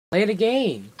Play the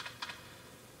game.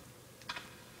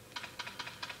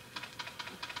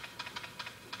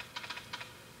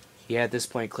 Yeah, at this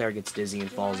point, Claire gets dizzy and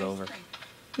falls over.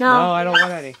 No, I don't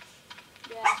want any.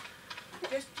 Yeah.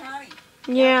 Just Tommy.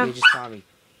 Yeah. Yeah, just Tommy.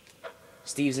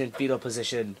 Steve's in fetal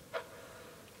position.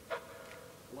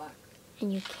 What?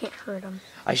 And you can't hurt him.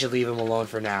 I should leave him alone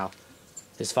for now.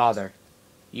 His father.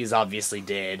 He's obviously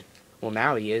dead. Well,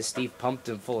 now he is. Steve pumped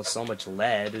him full of so much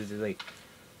lead. It's like,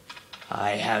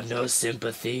 I have no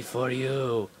sympathy for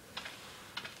you.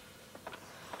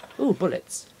 Ooh,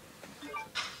 bullets.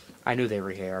 I knew they were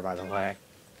here, by the way.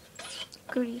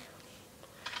 Goody.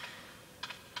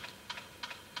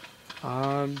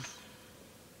 Not...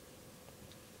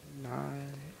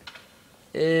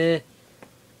 Do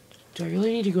I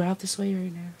really need to go out this way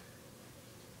right now?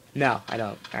 No, I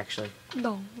don't, actually.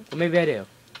 No. Well, maybe I do.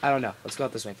 I don't know. Let's go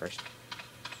out this way first.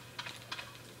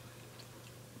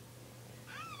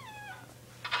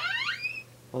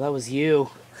 Well, that was you.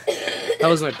 That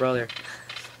was my brother.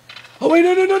 Oh, wait,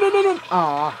 no.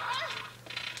 Aw.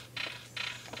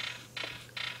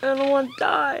 I don't want to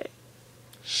die.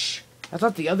 Shh. I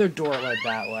thought the other door led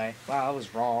that way. Wow, I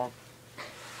was wrong.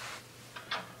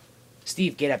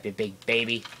 Steve, get up, you big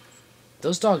baby.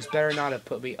 Those dogs better not have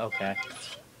put me... Okay.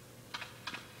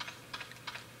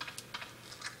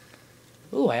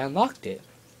 Ooh, I unlocked it.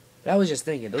 But I was just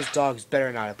thinking, those dogs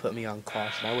better not have put me on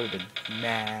caution. I would have been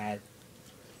mad.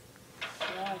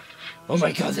 Yeah. Oh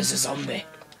my god, there's a zombie.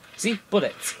 See?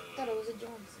 Bullets. I thought it was a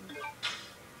Johnson.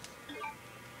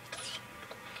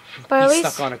 But He's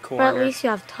stuck on a corner. But at least you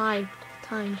have time.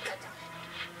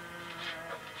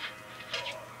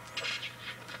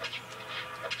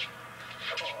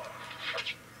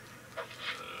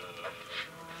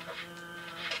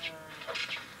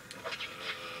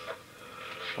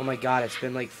 Oh my god, it's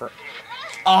been like for...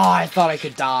 Oh, I thought I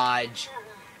could dodge.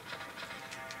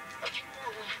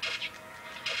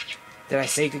 Did I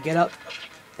say you could get up?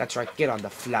 That's right, get on the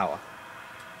flower.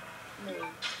 No.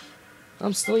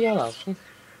 I'm still yellow.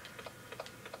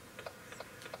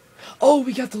 Oh,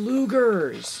 we got the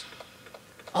Lugers.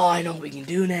 Oh, I know what we can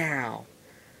do now.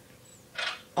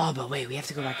 Oh, but wait, we have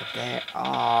to go back up there.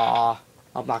 Oh,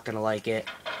 I'm not gonna like it.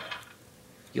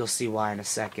 You'll see why in a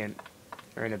second.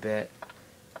 Or in a bit.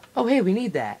 Oh, hey, we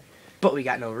need that. But we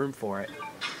got no room for it.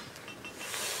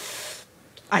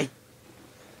 I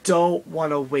don't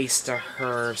want to waste a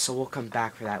herb, so we'll come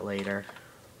back for that later.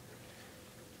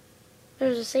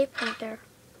 There's a save point there.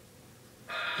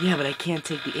 Yeah, but I can't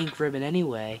take the ink ribbon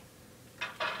anyway.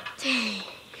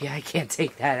 Yeah, I can't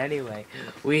take that anyway.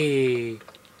 Wait,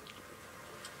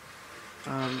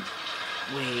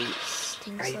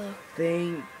 Stinks I though.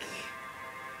 think...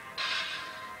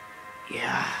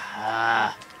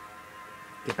 Yeah,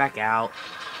 get back out.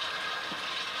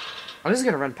 I'm just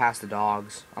gonna run past the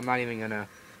dogs. I'm not even gonna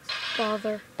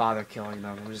bother killing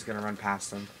them. I'm just gonna run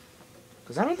past them.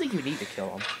 Because I don't think you need to kill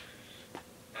them.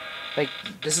 Like,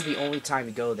 this is the only time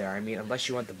you go there. I mean, unless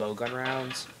you want the bowgun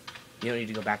rounds, you don't need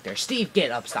to go back there. Steve, get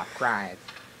up, stop crying.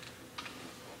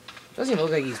 Doesn't even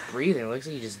look like he's breathing. It looks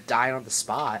like he just died on the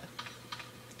spot.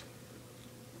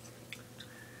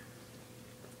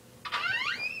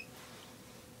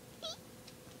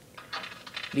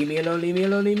 Leave me alone, leave me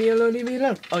alone, leave me alone, leave me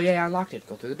alone. Oh yeah, I unlocked it.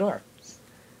 Go through the door.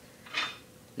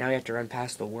 Now we have to run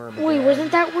past the worm again. Wait,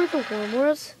 wasn't that where the worm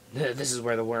was? This is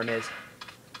where the worm is.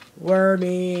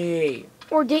 Wormy!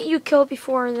 Or didn't you kill it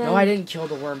before and then? No, I didn't kill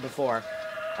the worm before.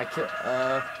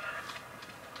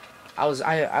 I was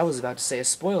about to say a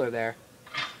spoiler there.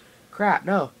 Crap,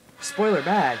 no. Spoiler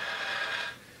bad.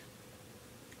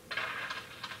 I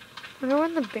wonder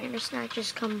when the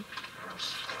Bandetsnatches come.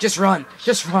 Just run!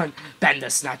 Just run!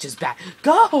 Bandetsnatches back.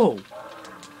 Go!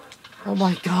 Oh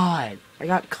my god. I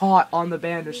got caught on the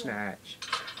Bandersnatch.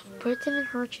 But it didn't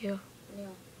hurt you. Yeah.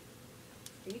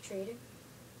 Are you trading?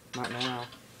 Not now.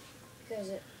 Because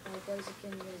my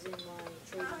Blaziken is in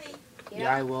my trading.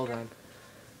 Yeah, I will then.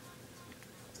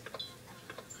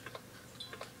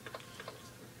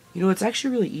 You know, it's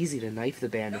actually really easy to knife the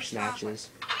Bandersnatches.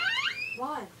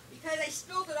 Why? Because I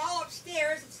spilled it all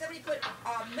upstairs and somebody put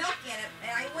milk in it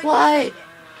and I went What? to it.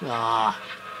 Ah.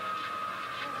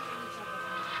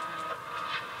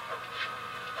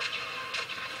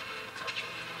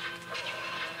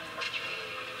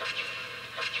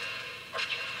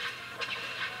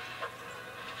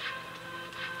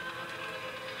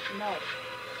 No.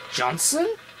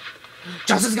 Johnson?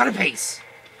 Johnson's got a pace!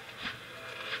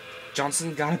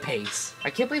 Johnson got a pace. I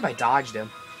can't believe I dodged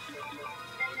him.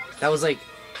 That was like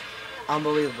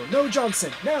unbelievable. No,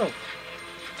 Johnson! No!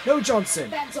 No,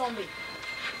 Johnson! That's on me.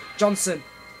 Johnson!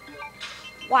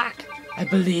 Whack. I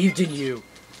believed in you.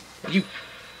 You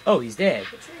Oh, he's dead.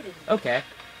 Betrayed. Okay.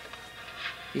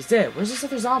 He's dead. Where's this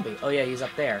other zombie? Oh, yeah, he's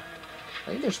up there. I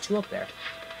think there's 2 up there.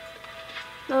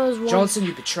 That was one. Johnson,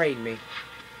 you betrayed me.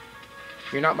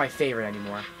 You're not my favorite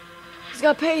anymore. He's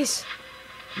got pace.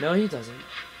 No, he doesn't.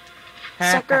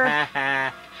 Sucker.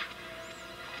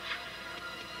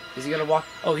 Is he gonna walk?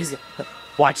 Oh, he's gonna...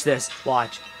 Watch this.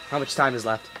 Watch. How much time is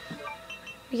left?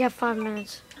 We got 5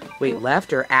 minutes. Wait,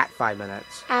 left or at 5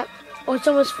 minutes? Oh, it's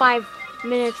almost 5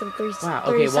 minutes and 3 Wow,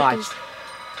 30 okay, seconds. watch.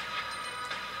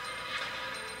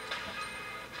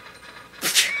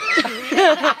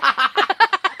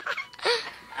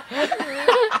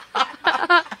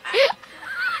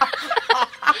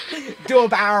 Do a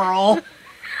barrel.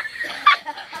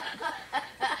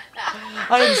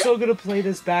 I am so gonna play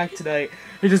this back tonight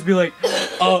and just be like,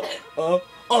 do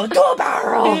a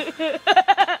barrel.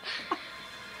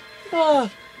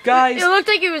 Guys, It looked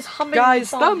like it was humming.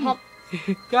 guys,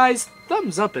 guys,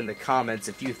 thumbs up in the comments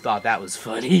if you thought that was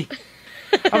funny.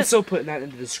 I'm still putting that in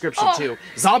the description too.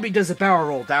 Zombie does a barrel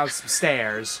roll down some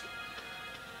stairs.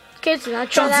 Kids, do not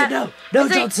try Johnson, that. no,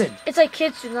 It's Johnson. It's like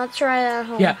kids, do not try that at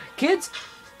home. Yeah, kids,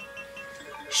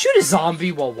 shoot a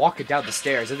zombie while walking down the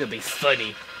stairs. It'll be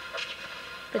funny.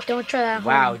 But don't try that at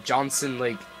Wow, home. Johnson,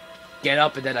 like, get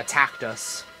up and then attacked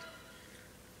us.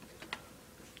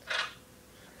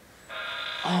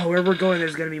 Oh, where we're going,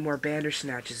 there's gonna be more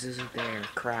Bandersnatches, isn't there?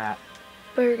 Crap.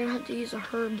 But you're gonna have to use a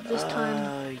herb this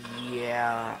time.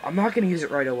 Yeah. I'm not gonna use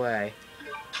it right away.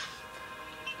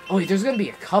 Oh, wait, there's gonna be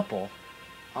a couple.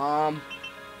 We're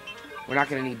not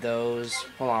gonna need those.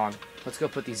 Hold on. Let's go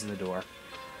put these in the door.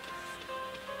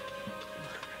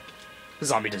 The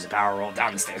zombie does a power roll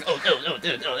down the stairs. Oh, no.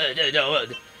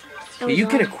 Yeah, you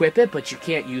can equip it, but you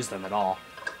can't use them at all.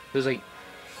 There's like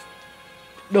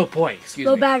no point. Excuse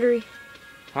Low me. battery.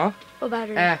 Huh? Low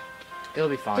battery. It'll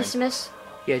be fine. Dismiss.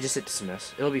 Yeah, just hit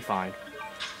dismiss. It'll be fine.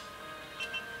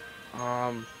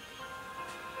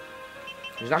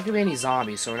 There's not gonna be any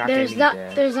zombies, so we're not gonna need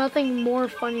that. There's nothing more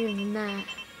funnier than that.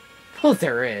 Well,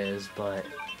 there is, but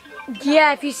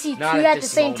Yeah, if you see Not 2 at at the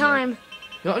this same moment. time,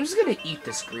 no. I'm just gonna eat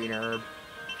this green herb.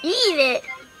 eat it.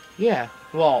 Yeah.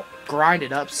 Well, grind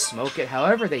it up, smoke it.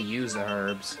 However they use the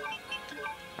herbs.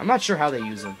 I'm not sure how they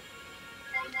use them.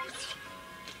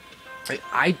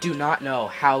 I do not know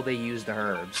how they use the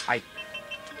herbs.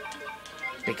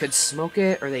 They could smoke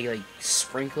it, or they like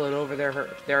sprinkle it over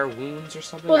their wounds or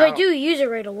something. Well, they do use it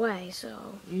right away, so.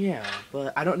 Yeah,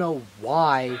 but I don't know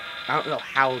why. I don't know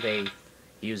how they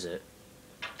use it.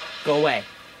 Go away.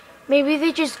 Maybe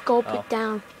they just gulp Oh. it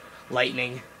down.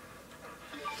 Lightning.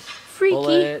 Freaky.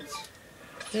 Bullets.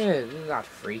 It's not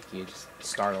freaky, just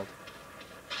startled.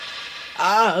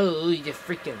 Oh, you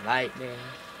freaking lightning.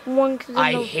 One 'cause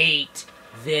I of the hate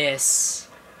this.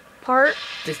 part.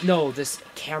 This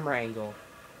camera angle.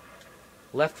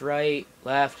 Left, right,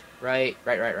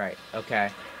 right. Okay.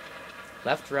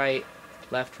 Left, right,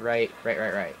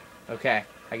 right. Okay,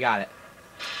 I got it.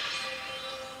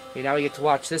 Okay, now we get to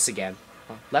watch this again.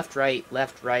 Left, right,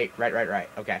 right.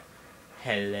 Okay.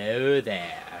 Hello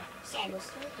there.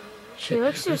 She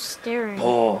looks so staring.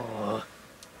 Oh.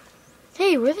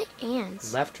 Hey, where are the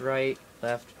ants? Left, right, right.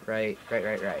 Left, right,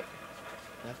 right.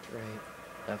 Left,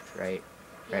 right.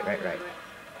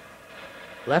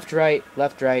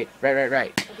 Left, right,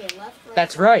 right. Okay, left, right.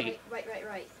 That's right.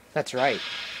 Right. That's right.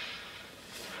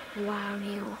 Wow,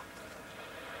 Neil.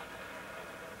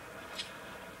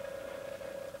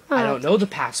 I don't know the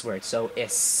password, so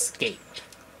escape.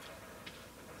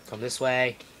 Come this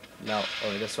way. No,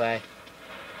 over this way.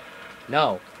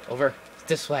 No, over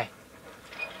this way.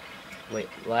 Wait,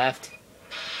 left,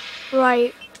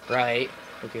 Right. right.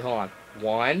 Okay, hold on.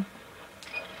 1,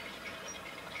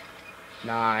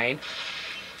 9,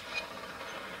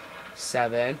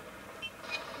 7.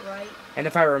 Right. And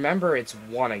if I remember, it's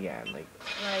 1 again. Like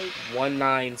Right.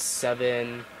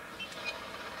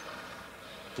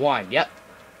 1971. Yep.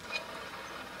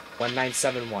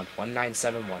 1971.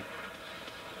 1971.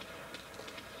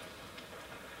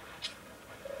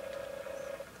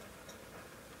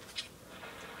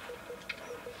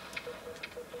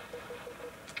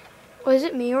 Was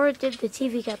it me or did the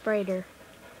TV get brighter?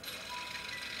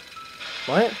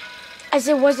 What? I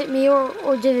said, was it me or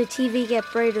did the TV get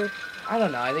brighter? I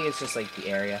don't know. I think it's just like the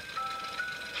area.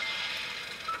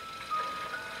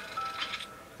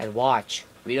 And watch.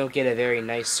 We don't get a very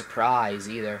nice surprise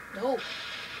either. No.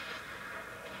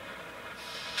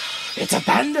 It's a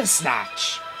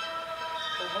Bandersnatch!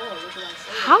 Oh, look what I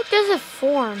said. How does it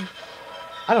form?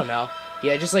 I don't know.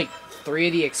 Yeah, just like 3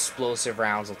 of the explosive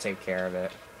rounds will take care of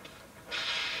it.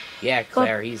 Yeah,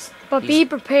 Claire, But be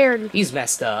prepared. he's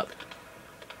messed up.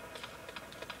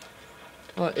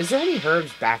 Well, is there any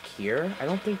herbs back here? I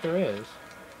don't think there is.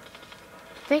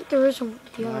 I think there is one.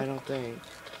 No, I don't think.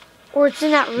 Or it's in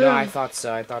that room. No, I thought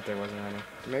so. I thought there wasn't any.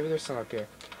 Maybe there's some up here.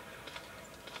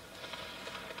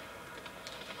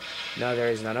 No, there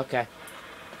is none. Okay.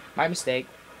 My mistake.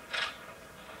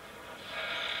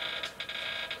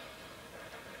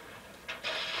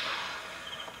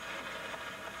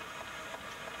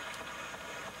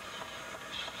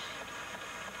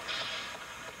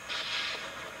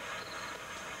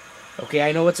 Okay,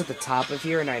 I know what's at the top of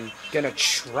here, and I'm gonna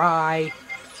try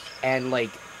and, like,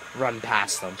 run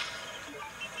past them.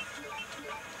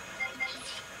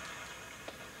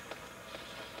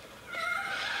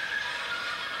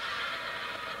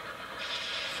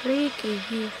 Freaky.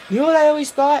 You know what I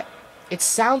always thought? It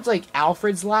sounds like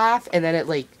Alfred's laugh, and then it,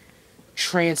 like,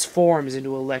 transforms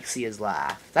into Alexia's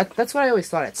laugh. That's what I always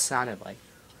thought it sounded like.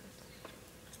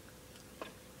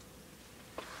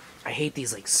 I hate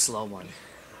these, like, slow ones.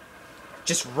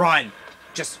 Just run.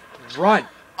 Just run.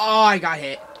 Oh, I got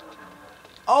hit.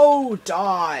 Oh,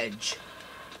 dodge.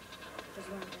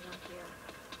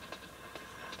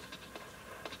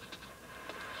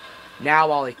 Now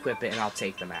I'll equip it and I'll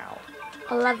take them out.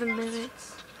 11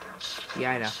 minutes.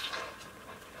 Yeah, I know.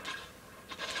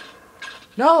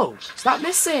 No! Stop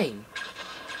missing!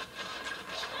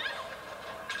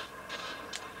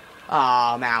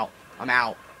 Oh, I'm out. I'm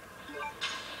out.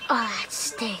 Oh, that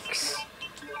stinks.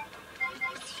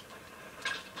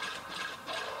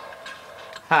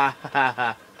 Ha ha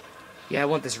ha. Yeah, I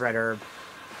want this red herb.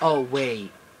 Oh,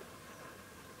 wait.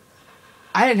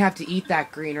 I didn't have to eat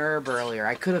that green herb earlier.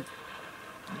 I could have...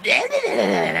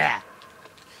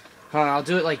 Hold on, I'll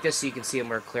do it like this so you can see it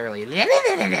more clearly.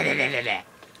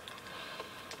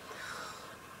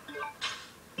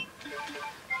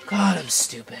 God, I'm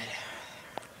stupid.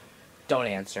 Don't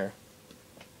answer.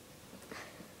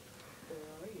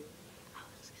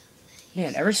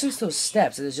 Man, ever since those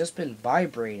steps, it has just been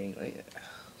vibrating. Like,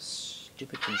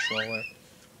 stupid controller.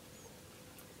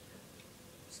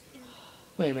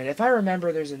 Wait a minute, if I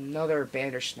remember, there's another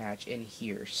Bandersnatch in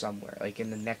here somewhere, like in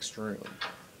the next room.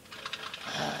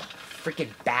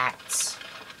 Freaking bats.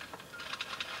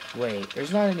 Wait,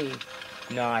 there's not any...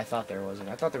 No, I thought there wasn't.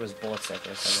 I thought there was bullets there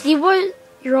for a second. See what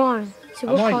you're on. See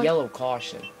I'm what on yellow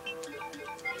caution.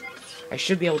 I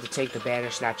should be able to take the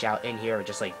Bandersnatch out in here and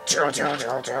just like... Just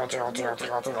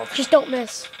don't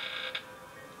miss.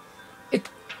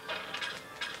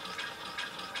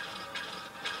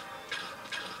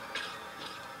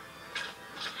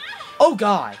 Oh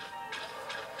God!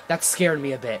 That scared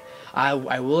me a bit. I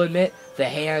will admit, the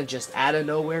hand just out of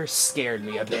nowhere scared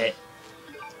me a bit.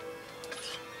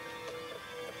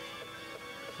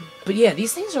 But yeah,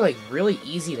 these things are like really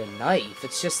easy to knife.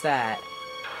 It's just that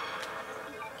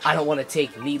I don't want to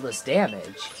take needless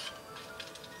damage.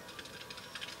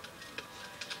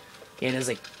 And there's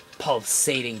like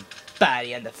pulsating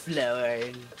body on the floor.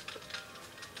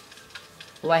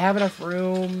 Will I have enough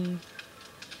room?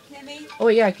 Timmy? Oh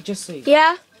yeah, I could just see.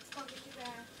 Yeah? Let's go get you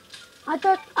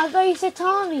back. I thought you said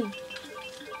Tommy.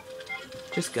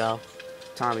 Just go.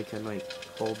 Tommy can like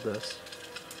hold this.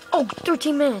 Oh,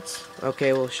 13 minutes.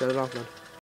 Okay, we'll shut it off then.